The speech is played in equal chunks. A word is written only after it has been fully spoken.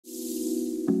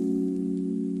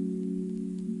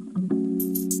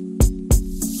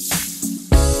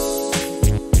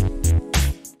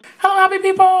lovely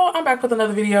people, I'm back with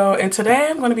another video, and today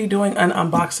I'm going to be doing an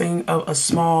unboxing of a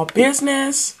small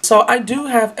business. So I do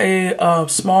have a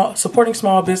supporting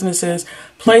small businesses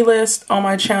playlist on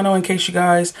my channel in case you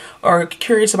guys are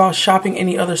curious about shopping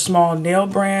any other small nail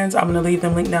brands. I'm going to leave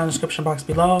them linked down in the description box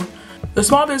below. The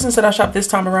small business that I shopped this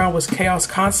time around was Chaos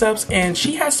Concepts, and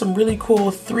she has some really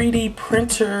cool 3D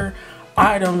printer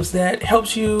items that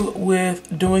helps you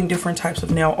with doing different types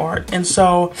of nail art. And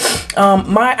so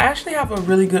I actually have a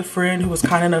really good friend who was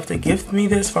kind enough to gift me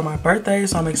this for my birthday,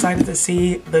 so I'm excited to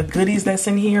see the goodies that's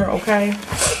in here. Okay,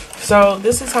 so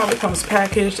this is how it comes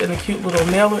packaged in a cute little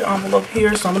mailer envelope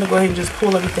here. So I'm gonna go ahead and just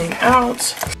pull everything out.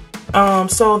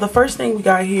 So the first thing we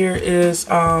got here is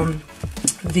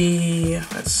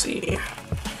let's see,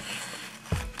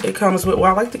 it comes with,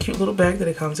 well, I like the cute little bag that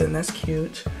it comes in, that's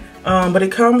cute. But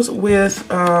it comes with,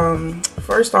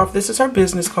 first off, this is her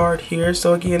business card here.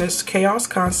 So again, it's Chaos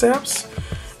Concepts,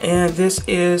 and this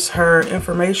is her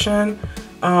information.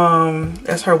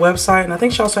 That's her website, and I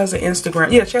think she also has an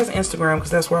Instagram. Yeah, she has an Instagram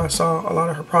because that's where I saw a lot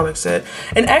of her products at.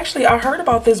 And actually, I heard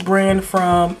about this brand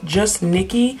from Just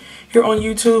Nikki here on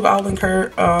YouTube. I'll link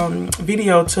her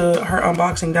video to her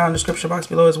unboxing down in the description box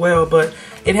below as well. But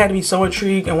it had me so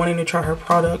intrigued and wanting to try her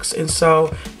products, and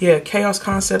so yeah, Chaos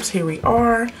Concepts, here we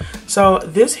are. So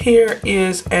this here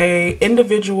is a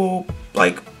individual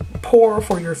like pour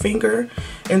for your finger.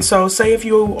 And so say if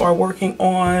you are working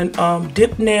on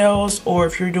dip nails, or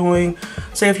if you're doing,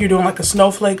 say if you're doing like a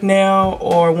snowflake nail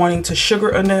or wanting to sugar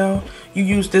a nail, you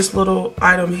use this little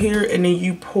item here, and then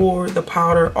you pour the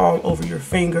powder all over your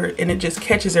finger, and it just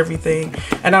catches everything.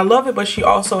 And I love it. But she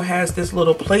also has this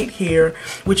little plate here,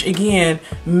 which again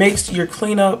makes your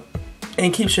cleanup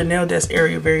and keeps your nail desk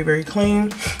area very, very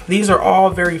clean. These are all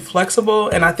very flexible,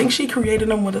 and I think she created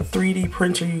them with a 3D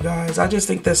printer, you guys. I just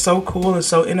think that's so cool and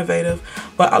so innovative.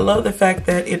 But I love the fact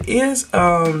that it is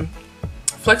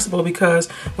flexible, because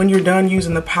when you're done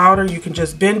using the powder, you can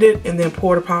just bend it and then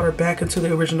pour the powder back into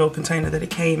the original container that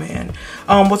it came in.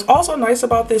 What's also nice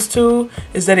about this too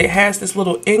is that it has this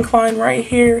little incline right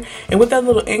here, and with that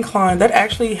little incline, that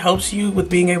actually helps you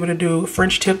with being able to do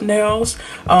French tip nails.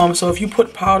 So if you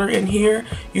put powder in here,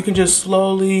 you can just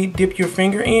slowly dip your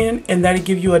finger in, and that'll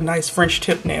give you a nice French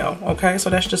tip nail. Okay, so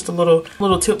that's just a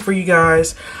little tip for you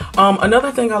guys.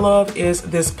 Another thing I love is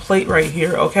this plate right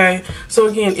here. Okay, so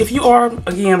again, if you are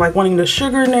like wanting to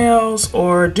sugar nails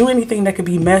or do anything that could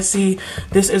be messy,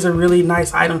 this is a really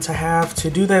nice item to have to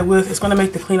do that with. It's going to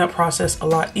make the cleanup process a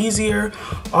lot easier.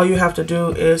 All you have to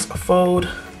do is fold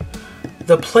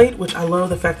the plate, which I love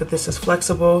the fact that this is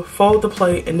flexible. Fold the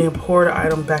plate and then pour the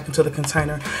item back into the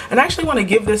container. And I actually want to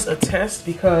give this a test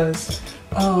because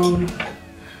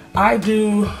I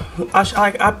do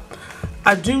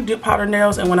dip powder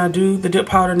nails, and when I do the dip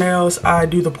powder nails, I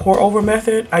do the pour over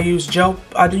method. I do use gel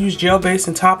base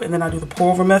and top, and then I do the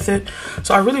pour over method.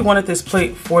 So I really wanted this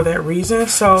plate for that reason.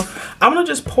 So I'm gonna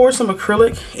just pour some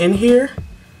acrylic in here,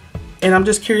 and I'm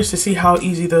just curious to see how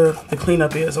easy the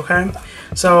cleanup is. Okay,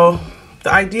 so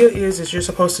the idea is you're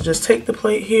supposed to just take the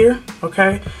plate here,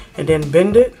 okay, and then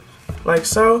bend it like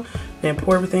so, then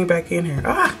pour everything back in here.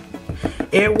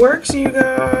 It works, you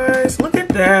guys. Look at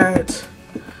that.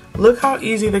 Look how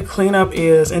easy the cleanup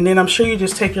is. And then I'm sure you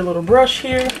just take your little brush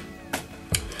here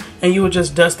and you would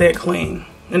just dust that clean.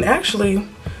 And actually,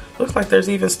 looks like there's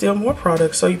even still more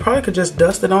product. So you probably could just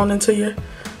dust it on into your,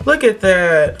 look at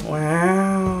that.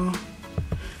 Wow.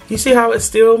 You see how it's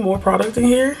still more product in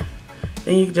here?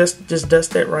 And you just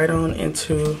dust that right on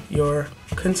into your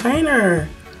container.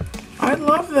 I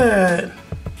love that.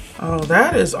 Oh,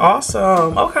 that is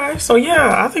awesome. Okay, so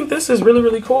yeah, I think this is really,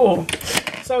 really cool.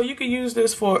 So you can use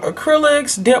this for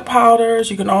acrylics, dip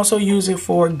powders. You can also use it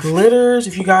for glitters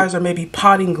if you guys are maybe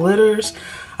potting glitters.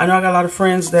 I know I got a lot of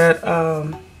friends that,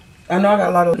 I know I got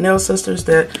a lot of nail sisters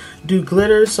that do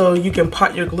glitters, so you can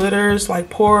pot your glitters, like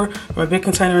pour from a big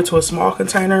container into a small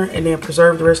container, and then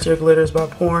preserve the rest of your glitters by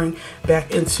pouring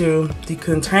back into the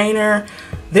container.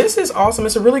 This is awesome.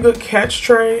 It's a really good catch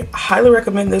tray. I highly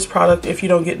recommend this product if you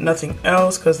don't get nothing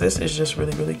else, because this is just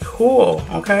really, really cool.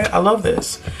 Okay, I love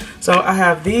this. So I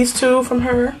have these two from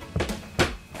her.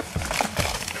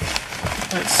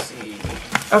 Let's see.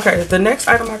 Okay, the next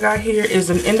item I got here is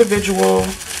an individual,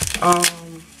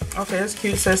 okay, that's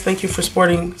cute. It says thank you for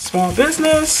supporting small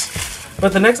business.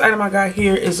 But the next item I got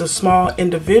here is a small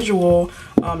individual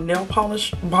nail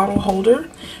polish bottle holder.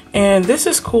 And this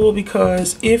is cool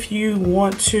because if you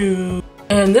want to,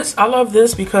 and this, I love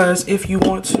this because if you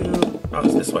want to Oh,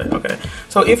 it's this way. Okay.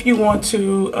 So if you want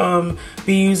to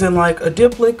be using like a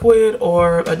dip liquid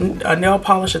or a nail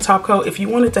polish, a top coat, if you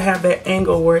want it to have that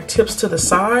angle where it tips to the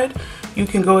side, you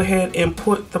can go ahead and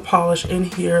put the polish in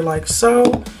here like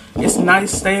so. It's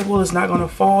nice, stable, it's not going to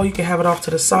fall. You can have it off to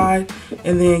the side,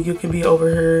 and then you can be over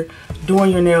here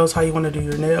doing your nails how you want to do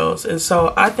your nails. And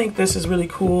so I think this is really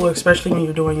cool, especially when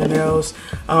you're doing your nails,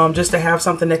 just to have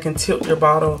something that can tilt your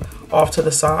bottle off to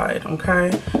the side.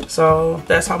 Okay, so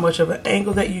that's how much of an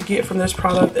angle that you get from this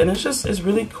product, and it's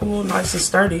really cool, nice and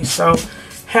sturdy. So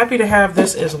happy to have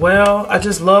this as well. I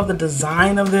just love the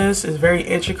design of this. It's very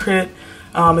intricate.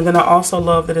 And then I also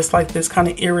love that it's like this kind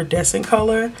of iridescent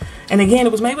color. And again,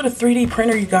 it was made with a 3D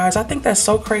printer, you guys. I think that's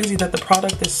so crazy that the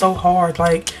product is so hard.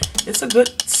 Like, it's a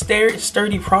good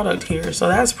sturdy product here. So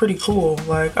that's pretty cool.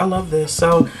 Like, I love this.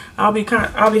 So I'll be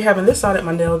having this out at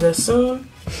my nail desk soon.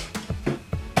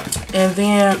 And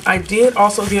then I did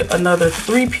also get another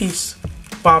 3-piece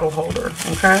bottle holder,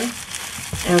 okay?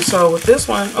 And so with this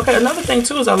one, okay, another thing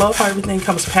too is I love how everything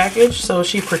comes packaged. So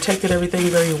she protected everything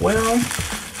very well.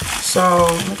 So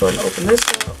let me go ahead and open this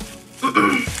up.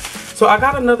 So I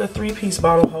got another 3-piece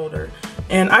bottle holder,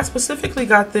 and I specifically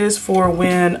got this for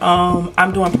when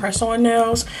I'm doing press-on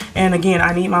nails. And again,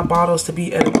 I need my bottles to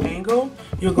be at an angle.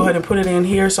 You'll go ahead and put it in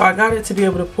here. So I got it to be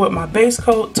able to put my base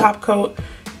coat, top coat,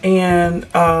 and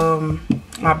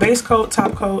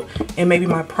maybe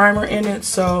my primer in it.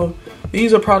 So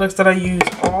these are products that I use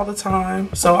all the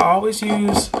time. So I always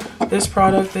use this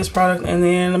product, and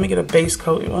then let me get a base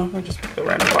coat. Well, let me just pick a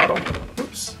random bottle.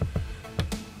 Oops.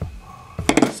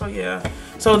 So yeah.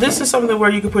 So this is something where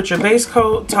you can put your base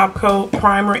coat, top coat,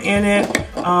 primer in it.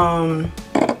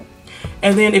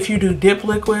 And then if you do dip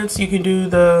liquids, you can do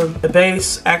the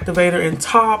base, activator, and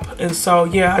top. And so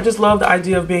yeah, I just love the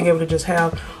idea of being able to just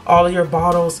have all of your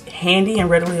bottles handy and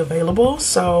readily available.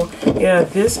 So yeah,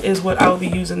 this is what I'll be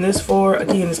using this for.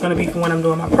 Again, it's going to be for when I'm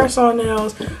doing my press-on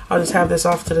nails. I'll just have this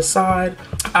off to the side.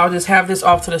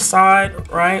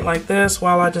 Right, like this,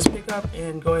 while I just pick up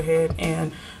and go ahead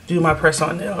and do my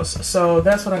press-on nails. So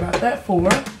that's what I got that for.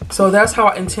 So that's how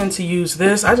I intend to use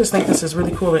this. I just think this is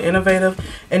really cool and innovative,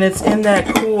 and it's in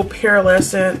that cool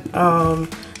pearlescent,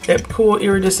 that cool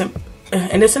iridescent,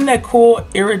 and it's in that cool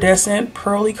iridescent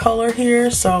pearly color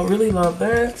here. So really love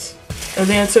that. And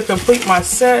then to complete my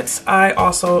sets, I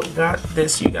also got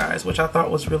this, you guys, which I thought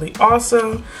was really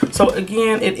awesome. So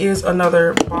again, it is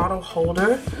another bottle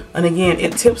holder. And again,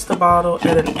 it tips the bottle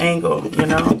at an angle, you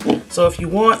know. So if you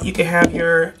want, you can have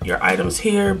your items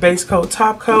here, base coat,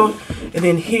 top coat. And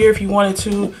then here, if you wanted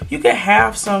to, you could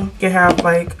have some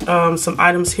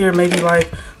items here, maybe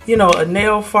like, you know, a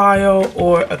nail file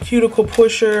or a cuticle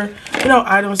pusher, you know,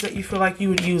 items that you feel like you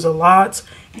would use a lot.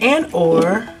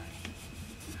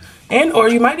 Or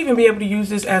you might even be able to use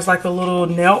this as like a little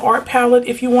nail art palette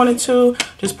if you wanted to.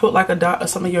 Just put like a dot of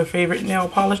some of your favorite nail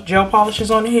polish, gel polishes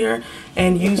on here,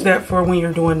 and use that for when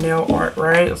you're doing nail art,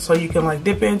 right? So you can like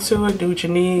dip into it, do what you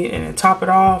need, and then top it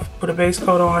off, put a base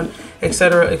coat on,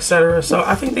 etc., etc. So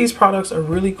I think these products are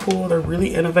really cool. They're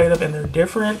really innovative, and they're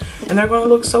different, and they're going to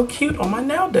look so cute on my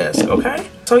nail desk, okay?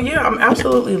 So yeah, I'm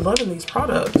absolutely loving these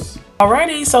products.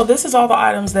 Alrighty, so this is all the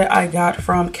items that I got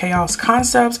from Chaos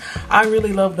Concepts. I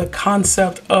really love the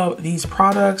concept of these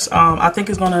products. I think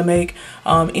it's going to make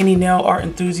any nail art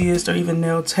enthusiast or even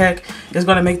nail tech, it's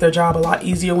going to make their job a lot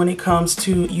easier when it comes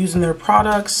to using their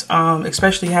products,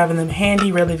 especially having them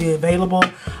handy, readily available.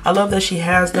 I love that she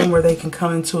has them where they can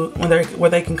come into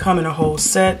where they can come in a whole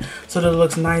set, so that it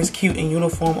looks nice, cute, and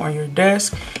uniform on your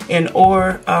desk.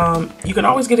 Or you can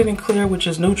always get it in clear, which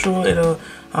is neutral. It'll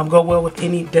go well with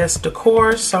any desk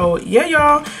decor. So yeah,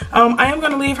 y'all, I am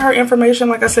going to leave her information,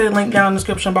 like I said, linked down in the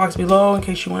description box below in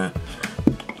case you want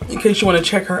to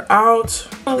check her out.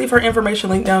 I'll leave her information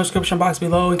linked down in the description box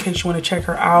below in case you want to check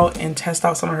her out and test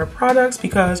out some of her products,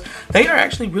 because they are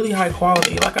actually really high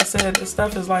quality. Like I said, this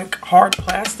stuff is like hard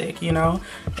plastic, you know.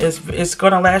 It's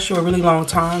going to last you a really long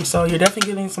time. So you're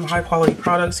definitely getting some high quality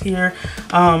products here.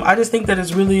 I just think that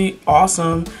it's really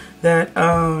awesome that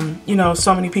you know,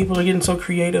 so many people are getting so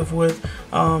creative with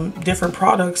different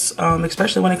products,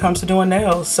 especially when it comes to doing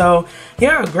nails. So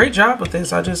yeah, great job with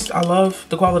this. I love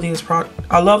the quality of this product.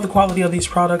 I love the quality of these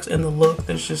products and the look.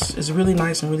 It's really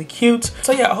nice and really cute.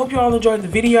 So yeah, I hope you all enjoyed the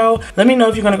video. Let me know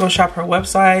if you're gonna go shop her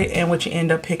website and what you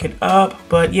end up picking up.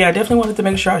 But yeah, I definitely wanted to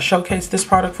make sure I showcase this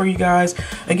product for you guys.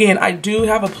 Again, I do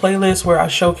have a playlist where I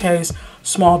showcase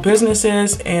small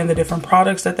businesses and the different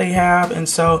products that they have, and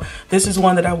so this is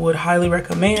one that I would highly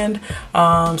recommend.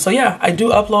 So yeah, I do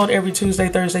upload every Tuesday,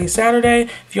 Thursday, Saturday.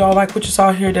 If y'all like what you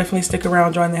saw here, definitely stick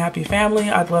around, join the happy family.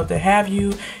 I'd love to have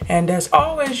you. And as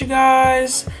always, you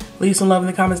guys, Leave some love in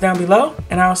the comments down below,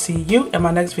 and I'll see you in my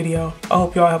next video. I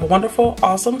hope you all have a wonderful,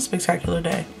 awesome, spectacular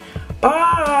day.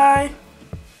 Bye!